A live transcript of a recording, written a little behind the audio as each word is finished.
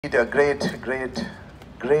A great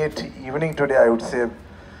evening today, I would say.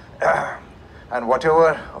 And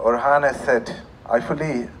whatever Orhan has said, I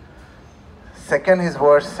fully second his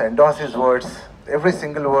words, endorse his words, every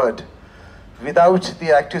single word. Without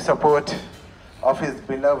the active support of his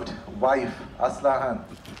beloved wife, Aslahan,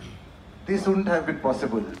 this wouldn't have been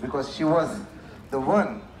possible, because she was the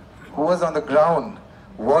one who was on the ground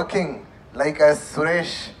working, like as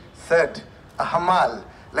Suresh said, a hamal,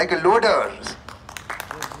 like a loader.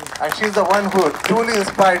 And she's the one who truly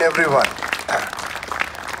inspired everyone.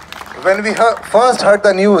 When we first heard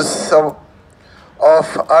the news of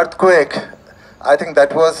earthquake, I think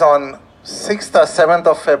that was on 6th or 7th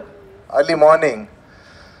of Feb, early morning.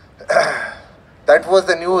 That was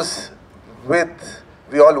the news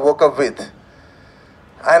we all woke up with.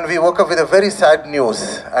 And we woke up with a very sad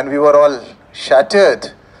news, and we were all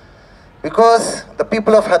shattered, because the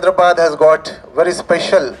people of Hyderabad has got very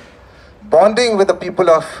special bonding with the people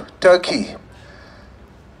of Turkey,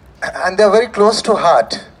 and they are very close to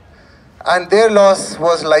heart, and their loss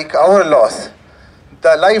was like our loss.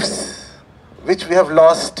 The lives which we have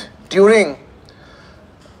lost during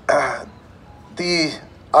the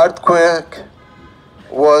earthquake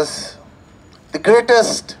was the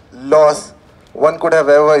greatest loss one could have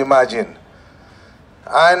ever imagined.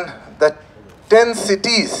 And the 10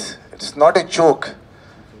 cities, it's not a joke,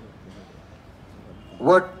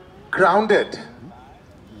 were grounded.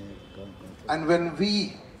 And when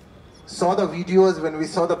we saw the videos, when we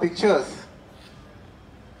saw the pictures,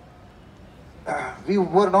 we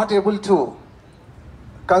were not able to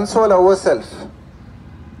console ourselves,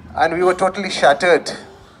 and we were totally shattered.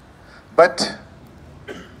 But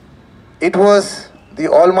it was the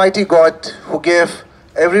Almighty God who gave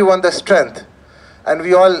everyone the strength, and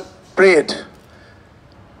we all prayed.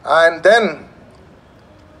 And then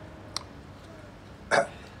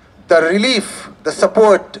the relief, the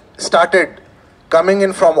support started coming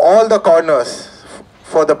in from all the corners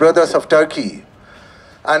for the brothers of Turkey.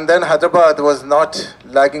 And then Hyderabad was not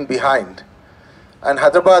lagging behind. And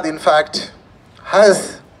Hyderabad, in fact,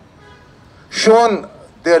 has shown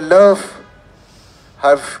their love,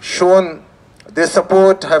 have shown their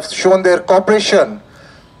support, have shown their cooperation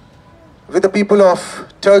with the people of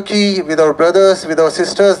Turkey, with our brothers, with our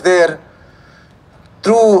sisters there,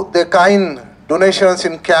 through their kind donations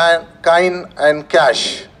in kind and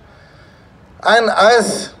cash. And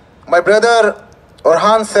as my brother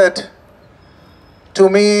Orhan said to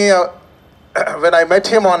me when I met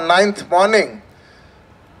him on 9th morning,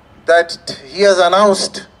 that he has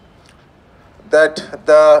announced that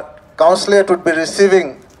the consulate would be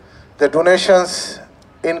receiving the donations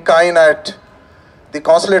in kind at the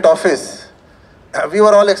consulate office. We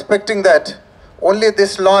were all expecting that only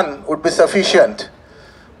this lawn would be sufficient.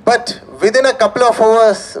 But within a couple of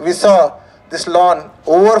hours, we saw this lawn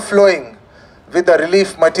overflowing with the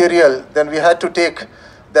relief material. Then we had to take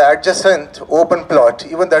the adjacent open plot.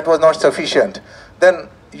 Even that was not sufficient. Then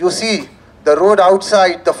you see the road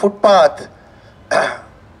outside, the footpath,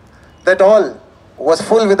 that all was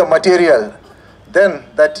full with the material. Then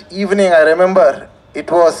that evening, I remember, it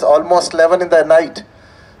was almost 11 in the night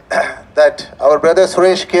that our brother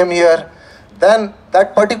Suresh came here. Then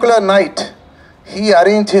that particular night, he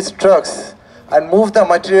arranged his trucks and moved the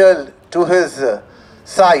material to his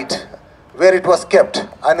site where it was kept.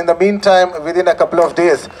 And in the meantime, within a couple of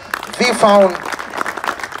days, we found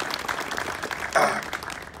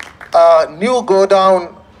a new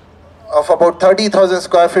godown of about 30,000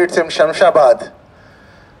 square feet in Shamshabad.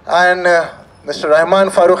 And Mr. Rahman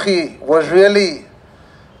Farooqi was really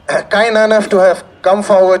kind enough to have come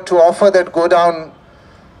forward to offer that godown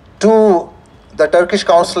to the Turkish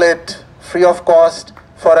Consulate free of cost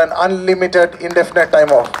for an unlimited, indefinite time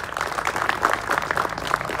off.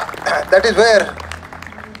 That is where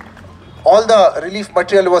all the relief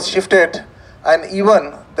material was shifted, and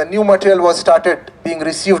even the new material was started being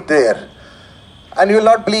received there. And you will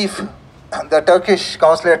not believe, the Turkish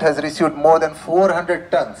Consulate has received more than 400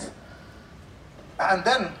 tons. And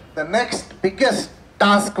then the next biggest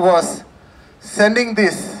task was sending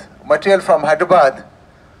this material from Hyderabad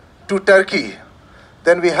to Turkey.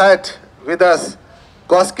 Then we had with us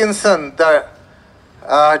Goskinson, the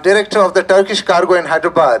director of the Turkish cargo in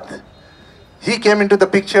Hyderabad. He came into the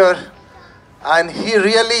picture, and he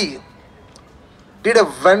really did a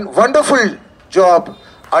wonderful job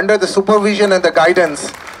under the supervision and the guidance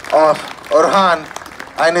of Orhan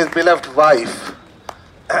and his beloved wife.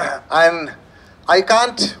 And I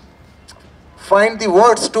can't find the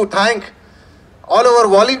words to thank all our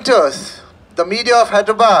volunteers, the media of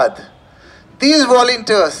Hyderabad. These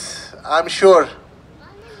volunteers, I'm sure,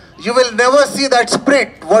 you will never see that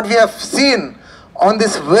spirit, what we have seen on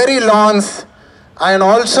these very lawns and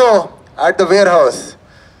also at the warehouse.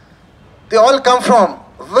 They all come from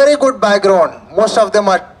very good background. Most of them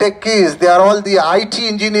are techies. They are all the IT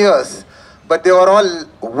engineers, but they are all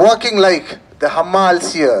working like the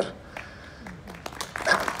hammals here.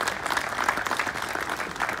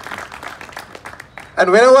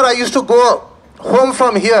 And whenever I used to go home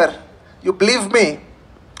from here, you believe me,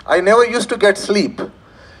 I never used to get sleep.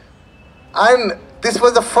 And this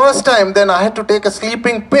was the first time then I had to take a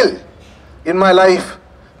sleeping pill in my life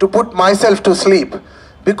to put myself to sleep.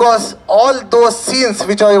 Because all those scenes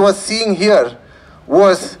which I was seeing here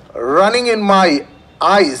was running in my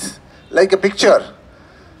eyes like a picture.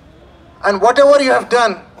 And whatever you have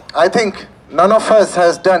done, I think none of us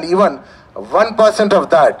has done even 1% of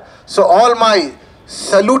that. So all my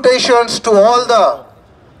salutations to all the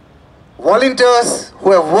volunteers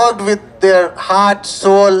who have worked with their heart,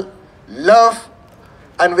 soul, love,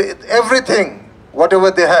 and with everything,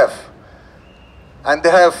 whatever they have. And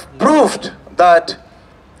they have proved that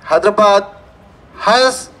Hyderabad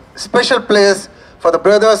has special place for the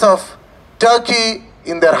brothers of Turkey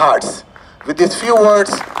in their hearts. With these few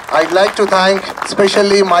words, I'd like to thank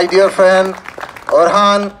especially my dear friend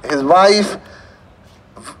Orhan, his wife,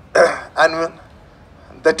 and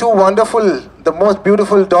the two wonderful, the most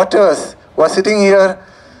beautiful daughters who are sitting here.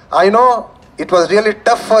 I know it was really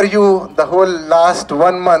tough for you the whole last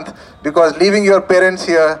 1 month because leaving your parents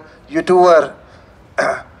here, you two were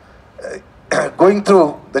going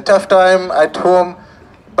through the tough time at home,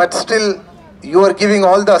 but still you are giving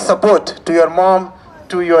all the support to your mom,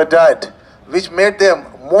 to your dad, which made them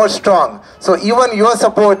more strong. So even your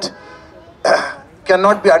support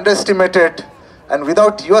cannot be underestimated, and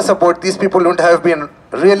without your support, these people wouldn't have been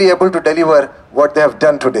really able to deliver what they have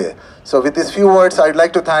done today. So with these few words, I'd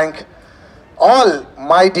like to thank all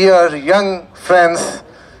my dear young friends.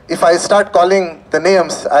 If I start calling the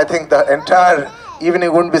names, I think the entire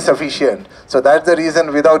evening wouldn't be sufficient. So that's the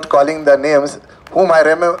reason, without calling the names, whom I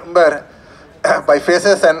remember by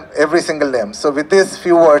faces and every single name. So with these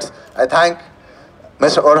few words, I thank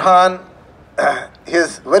Mr. Orhan,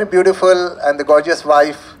 his very beautiful and the gorgeous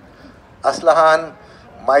wife, Aslahan,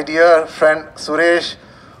 my dear friend Suresh,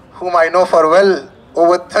 whom I know for well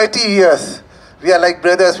over 30 years. We are like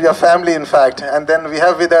brothers, we are family in fact. And then we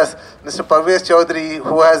have with us Mr. Parvez Chaudhary,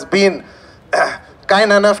 who has been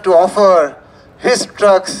kind enough to offer his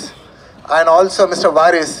trucks, and also Mr.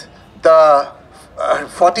 Varis, the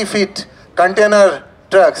 40-feet container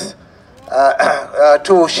trucks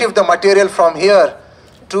to shift the material from here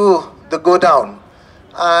to the godown.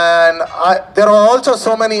 And there are also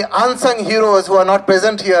so many unsung heroes who are not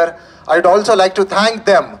present here. I'd also like to thank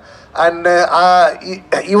them. And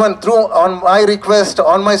even through, on my request,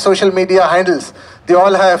 on my social media handles, they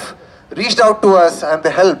all have reached out to us and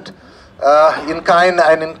they helped in kind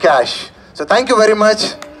and in cash. So thank you very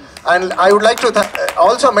much. And I would like to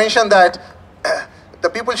also mention that the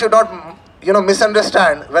people should not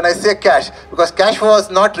misunderstand when I say cash, because cash was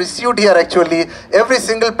not received here actually. Every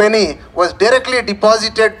single penny was directly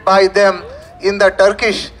deposited by them in the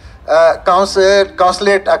Turkish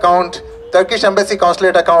consulate account, Turkish Embassy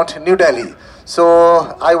consulate account, New Delhi.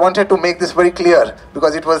 So I wanted to make this very clear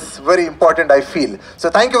because it was very important, I feel. So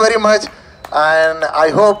thank you very much, and I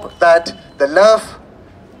hope that the love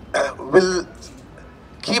will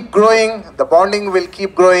keep growing, the bonding will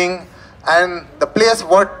keep growing, and the place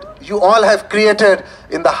what you all have created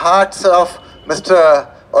in the hearts of Mr.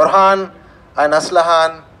 Orhan and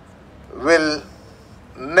Aslahan will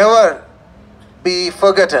never be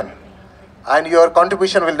forgotten, and your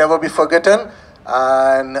contribution will never be forgotten.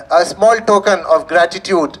 And a small token of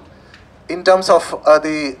gratitude in terms of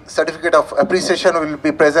the certificate of appreciation will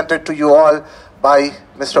be presented to you all by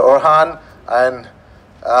Mr. Orhan and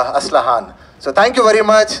Aslahan. So thank you very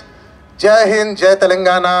much. Jai Hind, Jai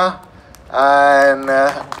Telangana. And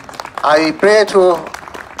I pray to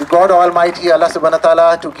the God Almighty, Allah Subhanahu wa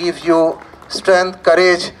Ta'ala, to give you strength,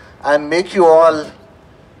 courage, and make you all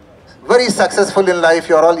very successful in life.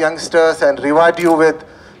 You are all youngsters, and reward you with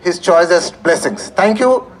His choicest blessings. Thank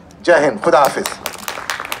you. Jai Hind. Khuda Hafiz.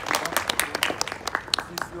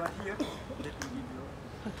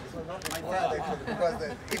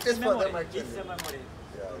 It is for them actually. It's a memory.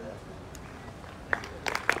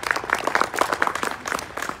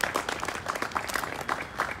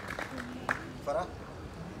 Farah?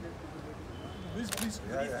 Please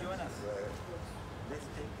join us.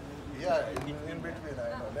 Yeah, in between,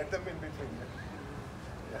 I know. Let them in between.